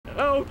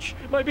Ouch!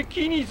 My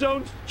bikini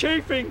zone's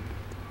chafing!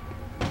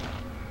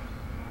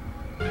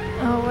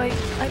 Oh, I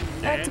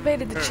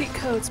activated the cheat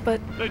codes, but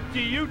Do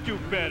you do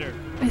better?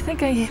 I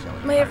think I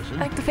may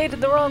have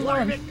activated the wrong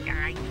one.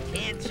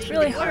 It's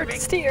really hard to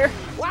steer.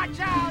 Watch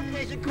out,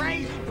 there's a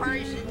crazy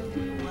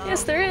person.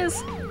 Yes, there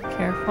is.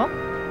 Careful.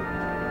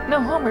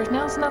 No, Homer,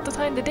 now's not the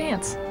time to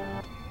dance.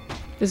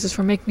 This is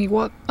for Make Me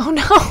Walk. Oh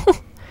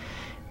no!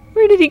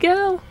 Where did he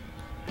go?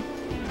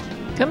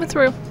 Coming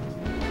through.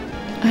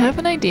 I have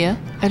an idea.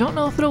 I don't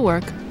know if it'll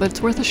work, but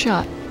it's worth a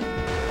shot.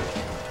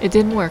 It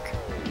didn't work.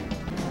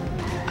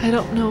 I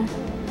don't know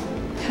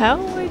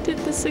how I did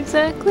this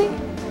exactly,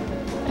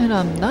 and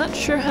I'm not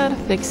sure how to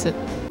fix it.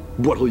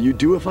 What'll you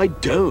do if I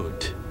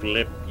don't?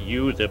 Flip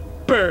you the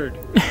bird!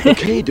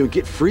 Okay, don't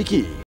get freaky.